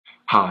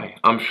Hi,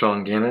 I'm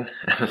Sean Gannon,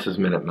 and this is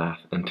Minute Math,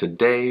 and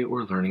today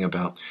we're learning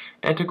about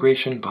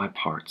integration by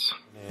parts.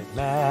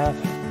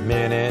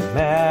 Minute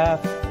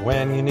Math,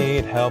 when you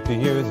need help you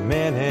use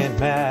Minute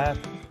Math.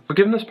 We're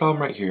given this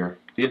problem right here,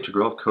 the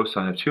integral of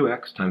cosine of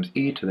 2x times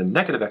e to the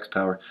negative x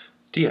power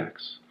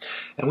dx,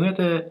 and we have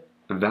to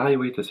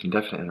evaluate this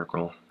indefinite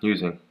integral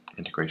using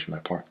integration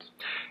by parts.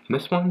 And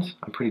this one's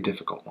a pretty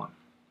difficult one.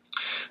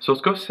 So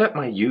let's go set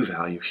my u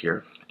value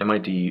here and my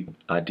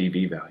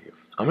dv value.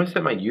 I'm going to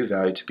set my u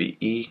value to be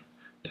e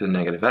to the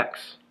negative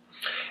x,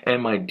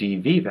 and my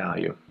dv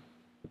value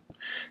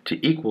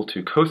to equal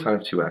to cosine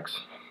of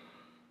 2x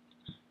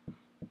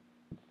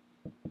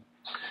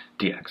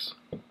dx.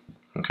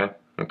 Okay,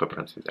 let me put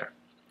parentheses there.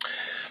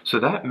 So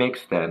that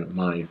makes then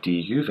my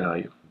du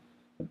value,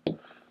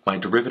 my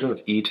derivative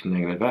of e to the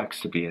negative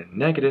x, to be a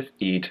negative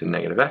e to the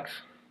negative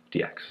x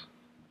dx.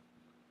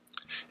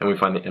 And we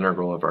find the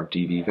integral of our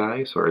dv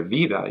value, so our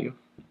v value,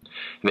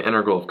 and the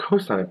integral of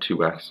cosine of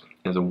 2x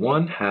is a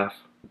 1/2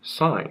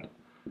 sine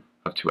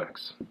of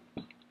 2x.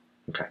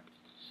 Okay.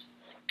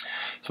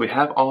 So we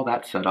have all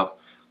that set up.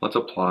 Let's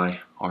apply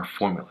our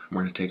formula.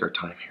 We're going to take our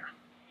time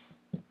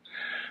here.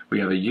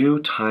 We have a u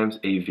times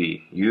a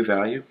v. U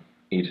value,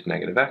 e to the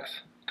negative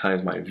x,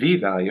 times my v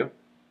value,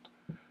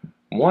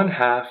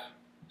 1/2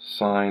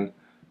 sine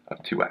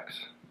of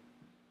 2x,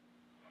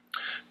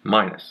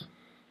 minus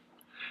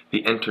the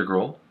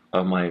integral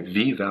of my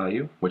v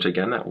value, which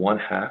again, that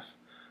 1/2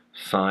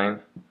 sine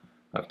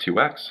of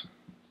 2x,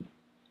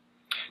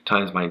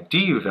 times my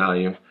du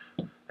value,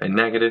 a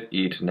negative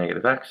e to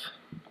negative x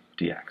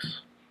dx.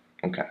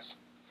 Okay.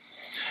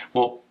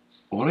 Well,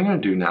 what I'm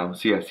going to do now,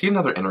 see, I see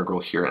another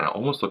integral here, and it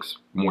almost looks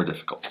more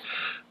difficult.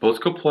 But let's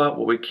go pull out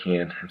what we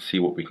can and see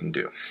what we can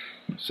do.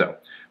 So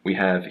we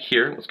have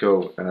here, let's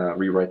go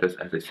rewrite this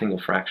as a single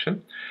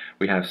fraction.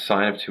 We have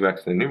sine of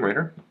 2x in the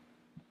numerator.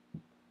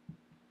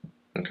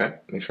 Okay,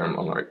 make sure I'm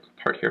on the right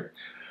part here.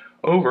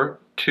 Over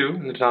 2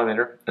 in the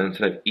denominator, and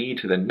instead of e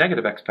to the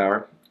negative x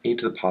power, e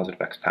to the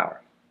positive x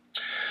power.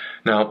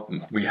 Now,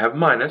 we have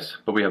minus,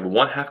 but we have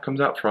 1/2 comes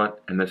out front,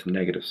 and this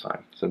negative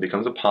sign. So it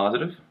becomes a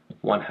positive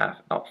 1/2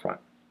 out front,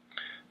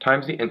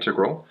 times the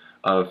integral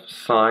of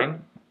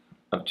sine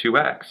of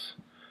 2x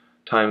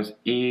times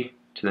e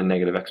to the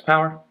negative x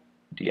power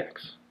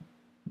dx.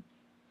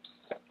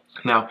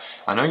 Now,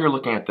 I know you're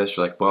looking at this,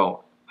 you're like,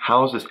 well,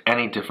 how is this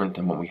any different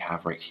than what we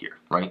have right here,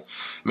 right?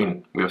 I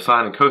mean, we have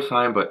sine and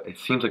cosine, but it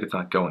seems like it's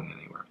not going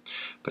anywhere.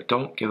 But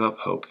don't give up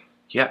hope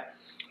yet.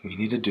 We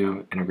need to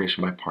do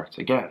integration by parts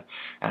again.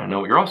 And I know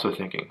what you're also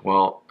thinking.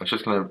 Well, it's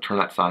just going to turn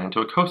that sine into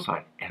a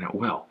cosine, and it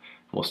will.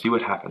 We'll see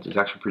what happens. It's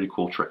actually a pretty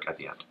cool trick at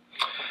the end.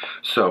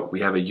 So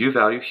we have a u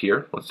value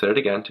here. Let's set it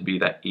again to be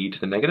that e to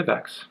the negative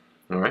x.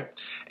 All right,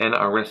 and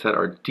we're going to set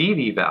our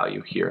dv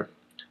value here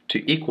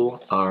to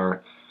equal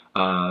our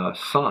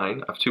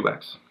sine of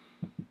 2x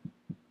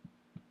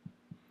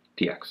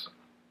dx.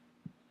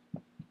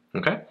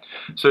 Okay,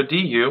 so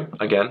du,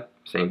 again,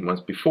 same as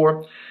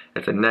before,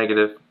 it's a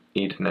negative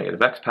e to the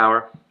negative x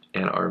power,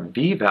 and our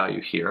v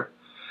value here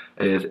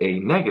is a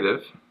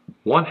negative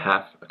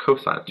 1/2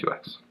 cosine of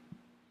 2x.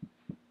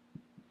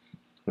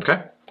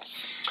 Okay?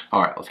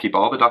 Alright, let's keep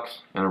all the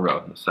ducks in a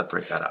row. Let's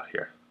separate that out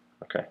here.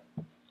 Okay?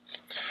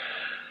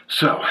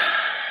 So,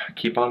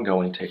 keep on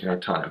going, taking our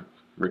time,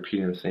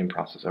 repeating the same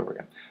process over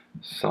again.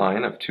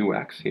 Sine of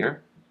 2x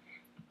here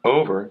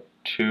over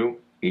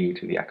 2e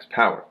to the x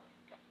power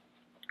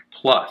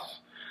plus,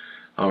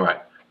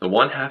 alright, the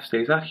 1/2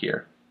 stays out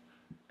here,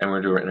 and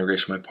we're going to do our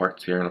integration by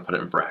parts here, and I'll put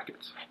it in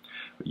brackets.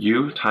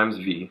 U times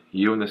v,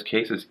 u in this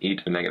case is e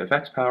to the negative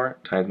x power,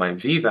 times my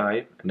v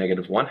value, a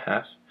negative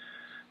 1/2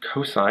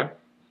 cosine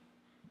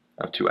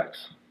of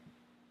 2x,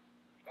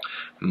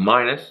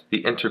 minus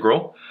the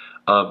integral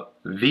of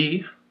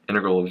v,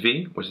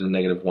 which is a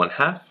negative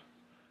 1/2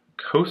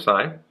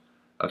 cosine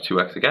of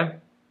 2x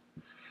again,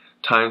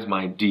 times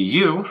my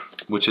du,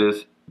 which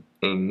is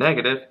a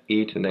negative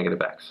e to the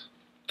negative x.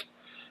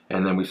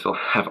 And then we still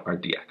have our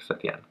dx at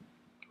the end.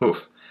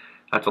 Oof,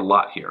 that's a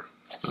lot here.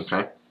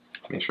 Okay,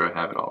 make sure I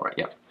have it all right.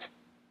 Yeah.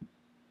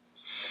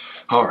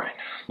 All right,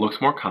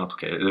 looks more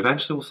complicated. It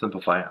eventually will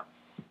simplify out,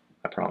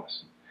 I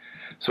promise.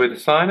 So we have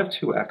the sine of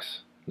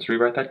 2x. Let's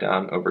rewrite that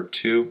down over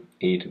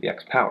 2e to the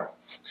x power.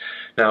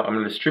 Now I'm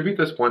going to distribute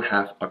this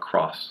 1/2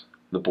 across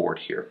the board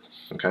here.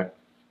 Okay.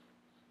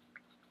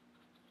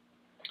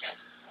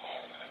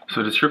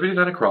 So distributing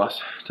that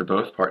across to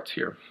both parts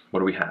here, what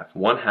do we have?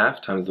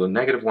 1/2 times the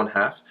negative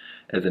 1/2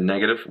 is a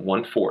negative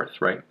 1/4,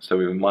 right? So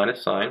we have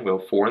minus sign, we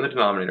have 4 in the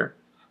denominator,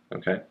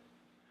 okay?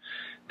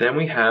 Then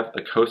we have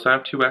a cosine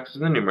of 2x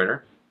in the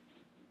numerator,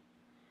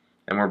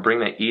 and we're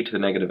bringing that e to the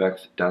negative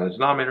x down the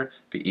denominator,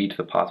 be e to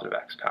the positive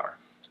x power,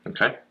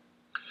 okay?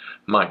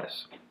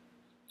 Minus.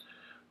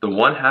 The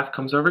 1/2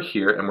 comes over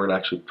here, and we're going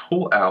to actually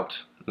pull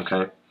out,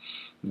 okay,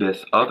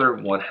 this other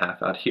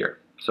 1/2 out here.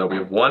 So we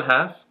have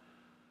 1/2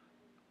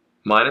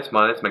 minus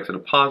minus makes it a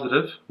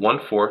positive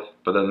 1/4,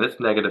 but then this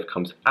negative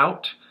comes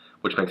out,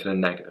 which makes it a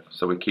negative.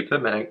 So we keep the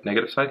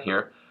negative sign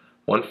here,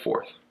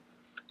 1/4,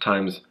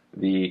 times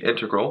the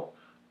integral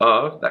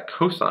of that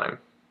cosine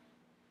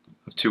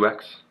of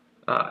 2x,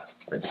 right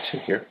the 2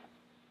 here.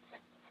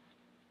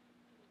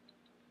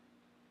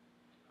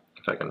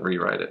 If I can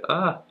rewrite it,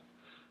 I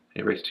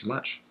erased too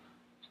much.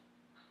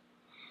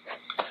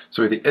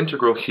 So we have the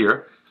integral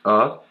here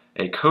of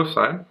a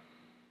cosine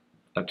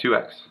of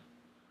 2x,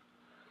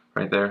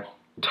 right there,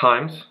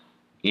 times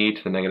e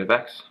to the negative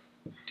x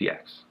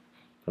dx.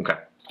 Okay.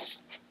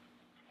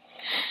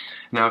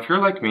 Now if you're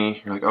like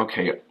me, you're like,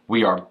 okay,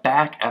 we are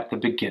back at the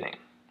beginning,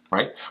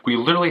 right? We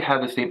literally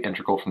have the same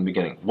integral from the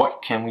beginning.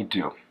 What can we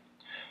do?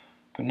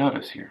 But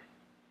notice here,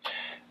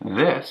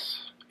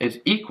 this is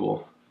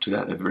equal to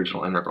that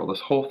original integral,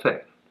 this whole thing.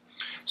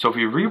 So if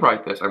we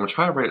rewrite this, I'm going to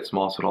try to write it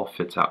small so it all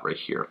fits out right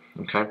here,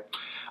 okay?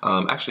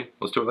 Actually,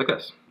 let's do it like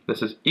this.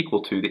 This is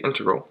equal to the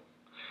integral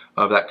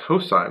of that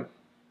cosine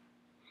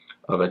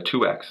of a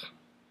 2x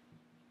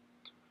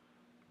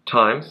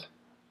times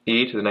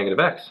e to the negative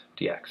x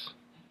dx,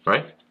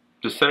 right?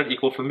 Just set it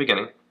equal from the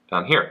beginning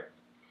down here.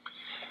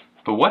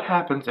 But what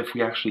happens if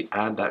we actually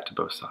add that to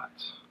both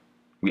sides?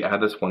 We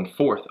add this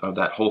 1/4 of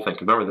that whole thing.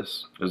 Remember,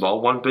 this is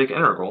all one big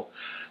integral.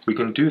 We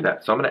can do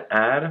that. So I'm going to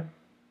add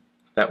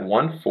that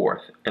 1/4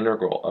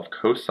 integral of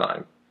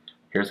cosine,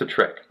 here's the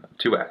trick,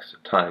 2x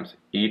times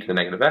e to the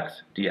negative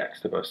x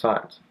dx to both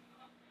sides.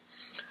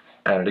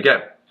 Add it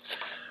again.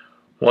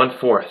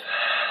 1/4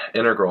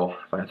 integral,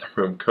 if I have the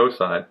room,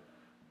 cosine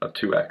of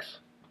 2x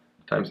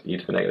times e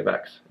to the negative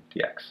x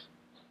dx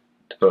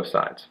to both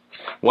sides.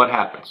 What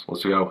happens?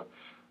 Let's go,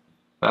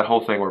 that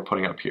whole thing we're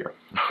putting up here.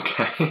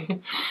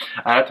 Okay?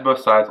 Add it to both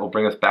sides will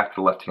bring us back to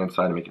the left-hand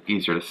side and make it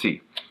easier to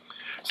see.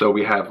 So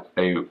we have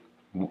a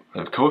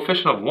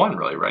coefficient of 1,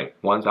 really, right?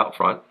 1's out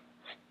front.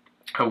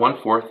 And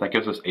 1/4, that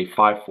gives us a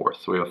 5/4.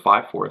 So we have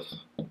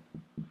 5/4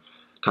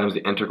 times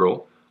the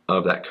integral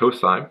of that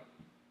cosine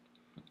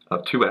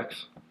of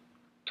 2x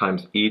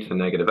times e to the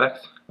negative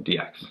x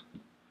dx.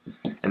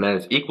 And that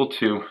is equal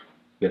to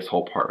this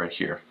whole part right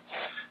here.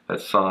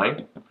 That's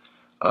sine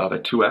of a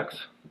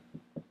 2x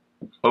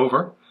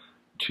over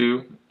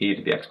 2e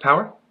to the x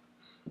power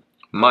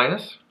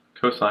minus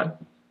cosine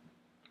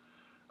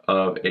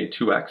of a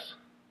 2x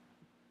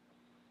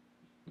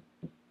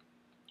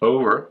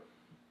over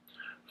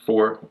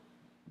 4e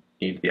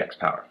to the x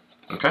power.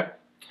 Okay?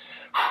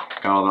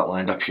 Got all that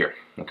lined up here.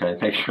 Okay,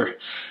 make sure.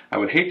 I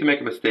would hate to make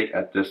a mistake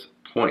at this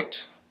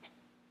point.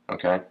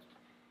 Okay?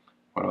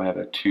 What do I have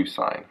at 2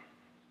 sine?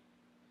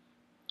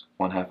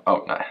 1/2.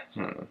 Oh,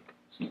 no.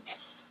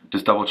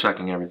 Just double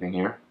checking everything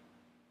here.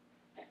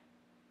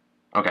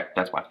 Okay,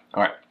 that's fine.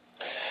 Alright.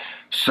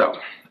 So,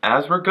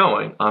 as we're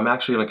going, I'm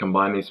actually going to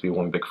combine these to be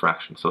one big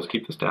fraction. So let's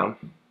keep this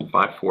down.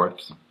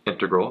 5/4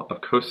 integral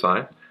of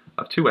cosine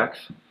of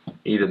 2x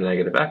e to the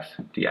negative x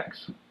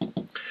dx.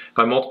 If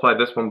I multiply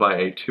this one by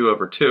a 2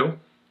 over 2,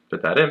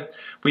 put that in,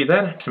 we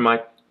then combine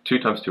 2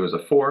 times 2 is a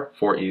 4,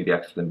 4e to the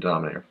x in the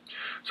denominator.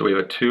 So we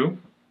have a 2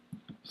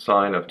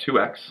 sine of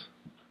 2x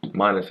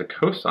minus a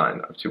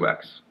cosine of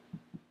 2x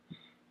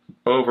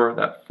over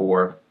that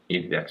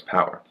 4e to the x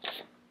power.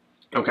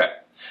 Okay.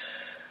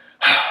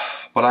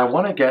 But I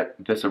want to get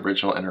this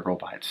original integral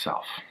by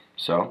itself.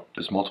 So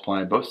just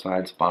multiply both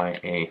sides by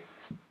a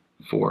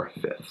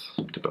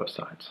 4/5 to both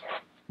sides.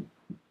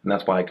 And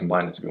that's why I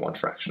combined it to be one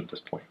fraction at this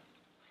point.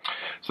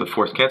 So the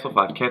 4's cancel,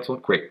 5 cancel.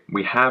 Great.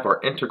 We have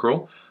our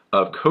integral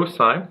of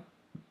cosine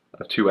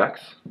of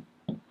 2x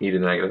e to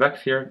the negative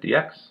x here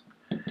dx.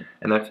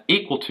 And that's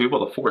equal to,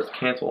 well, the 4's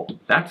cancel.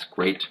 That's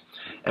great.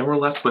 And we're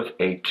left with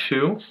a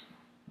 2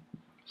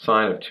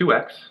 sine of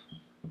 2x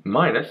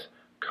minus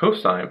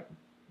cosine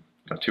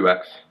of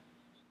 2x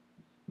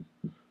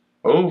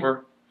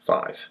over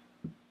 5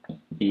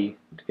 e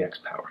to the x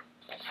power.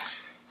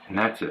 And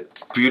that's it.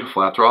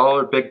 Beautiful. After all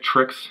our big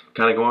tricks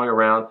kind of going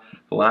around,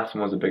 the last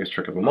one was the biggest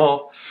trick of them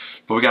all.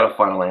 But we got a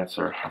final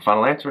answer. Our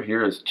final answer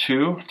here is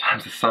 2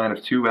 times the sine of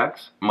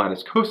 2x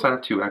minus cosine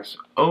of 2x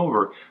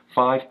over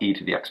 5e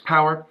to the x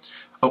power.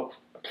 Oh,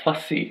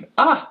 plus c.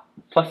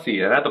 Plus c.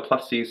 And add the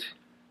plus c's.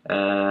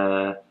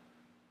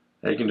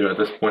 You can do it at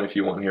this point if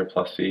you want here,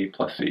 plus c,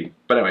 plus c.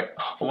 But anyway,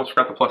 almost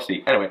forgot the plus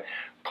c. Anyway,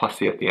 plus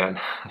c at the end.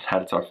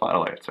 That's our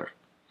final answer.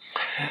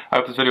 I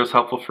hope this video was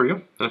helpful for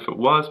you, and if it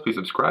was, please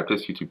subscribe to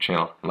this YouTube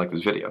channel and like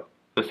this video.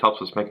 This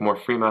helps us make more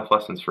free math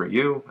lessons for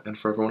you and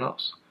for everyone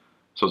else.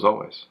 So as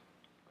always,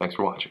 thanks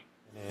for watching.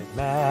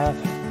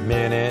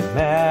 Minute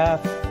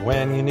Math,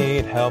 when you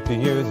need help you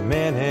use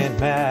Minute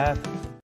Math.